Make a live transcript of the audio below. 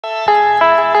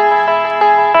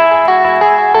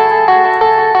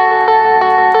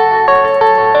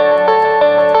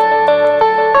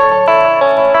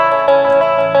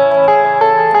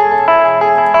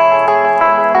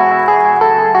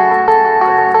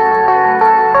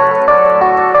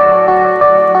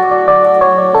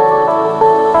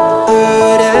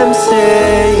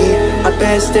say our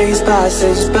best days pass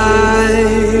us by,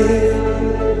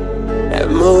 and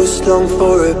most long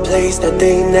for a place that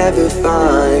they never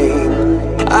find.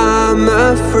 I'm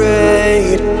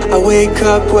afraid I wake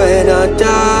up when I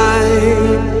die,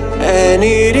 and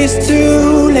it is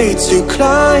too late to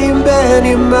climb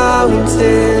any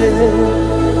mountain.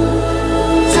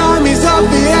 Time is of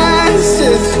the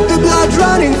essence, the blood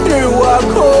running through our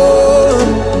core.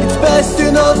 It's best to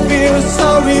not feel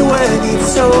sorry when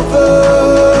it's over.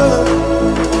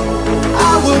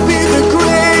 I will be the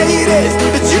greatest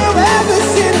that you've ever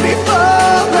seen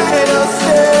before, and I'll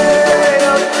stay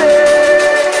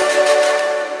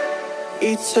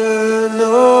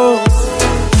eternal.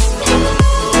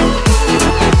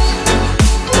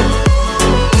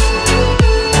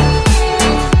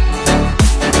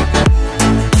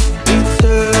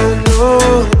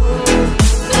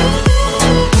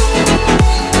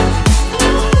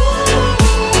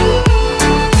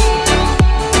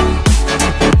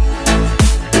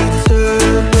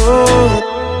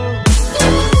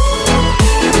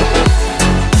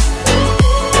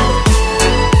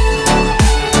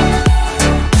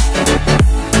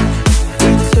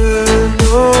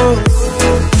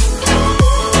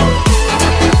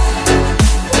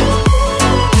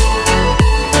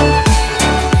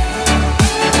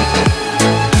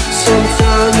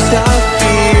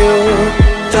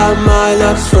 My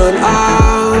luck's run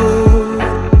out.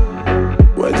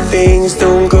 When things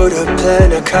don't go to plan,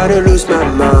 I kinda lose my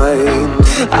mind.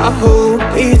 I hope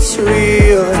it's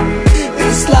real,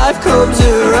 this life comes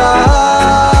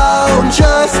around.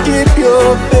 Just keep your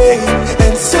faith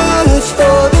and search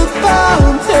for the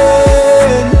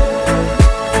fountain.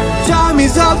 Time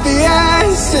is of the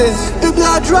essence, the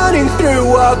blood running through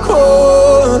our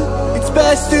core. It's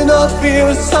best to not feel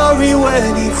sorry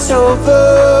when it's over.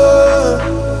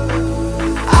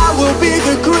 I will be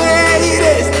the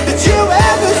greatest that you've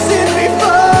ever seen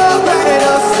before, and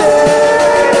I'll stay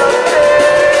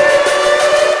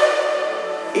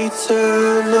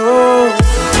eternal.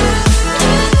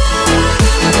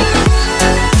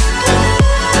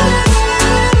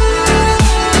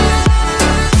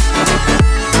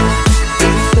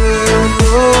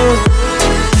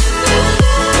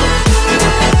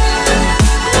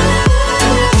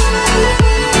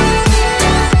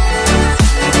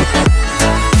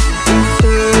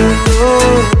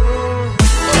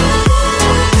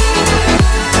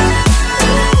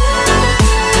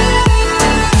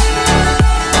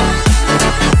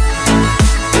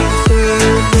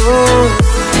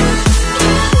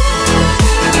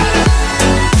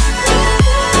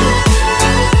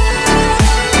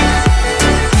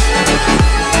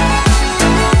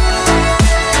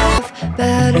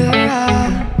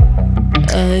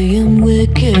 I am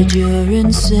wicked, you're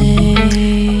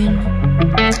insane,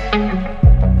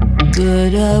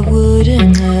 but I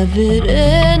wouldn't have it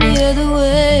any other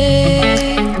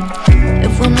way.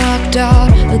 If we're knocked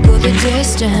out, we'll go the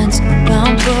distance,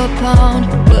 pound for pound.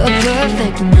 We're a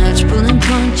perfect match, pulling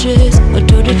punches. We're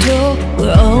toe to toe,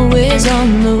 we're always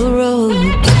on the road.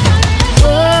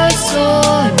 Worse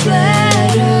or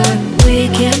better, we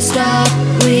can't stop,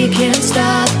 we can't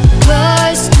stop.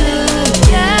 Cause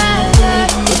together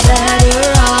we're better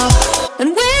off, and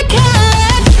we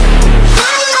can.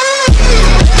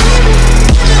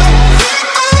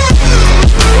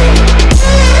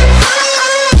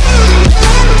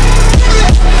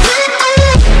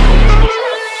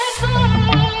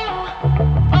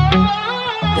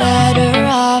 Better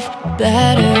off,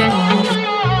 better off,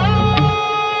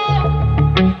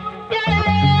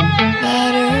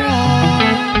 better off.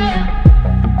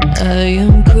 I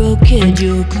am crooked,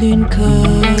 you're clean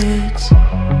cut.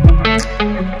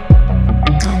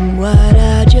 I'm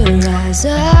wide-eyed, your eyes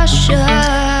are shut.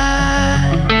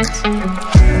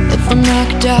 If we're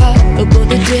knocked out, we'll go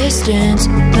the distance,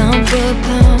 pound for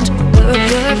pound. We're a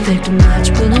perfect match,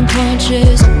 pulling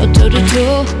punches. Or toe to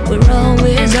toe, we're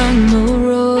always on the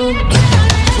road.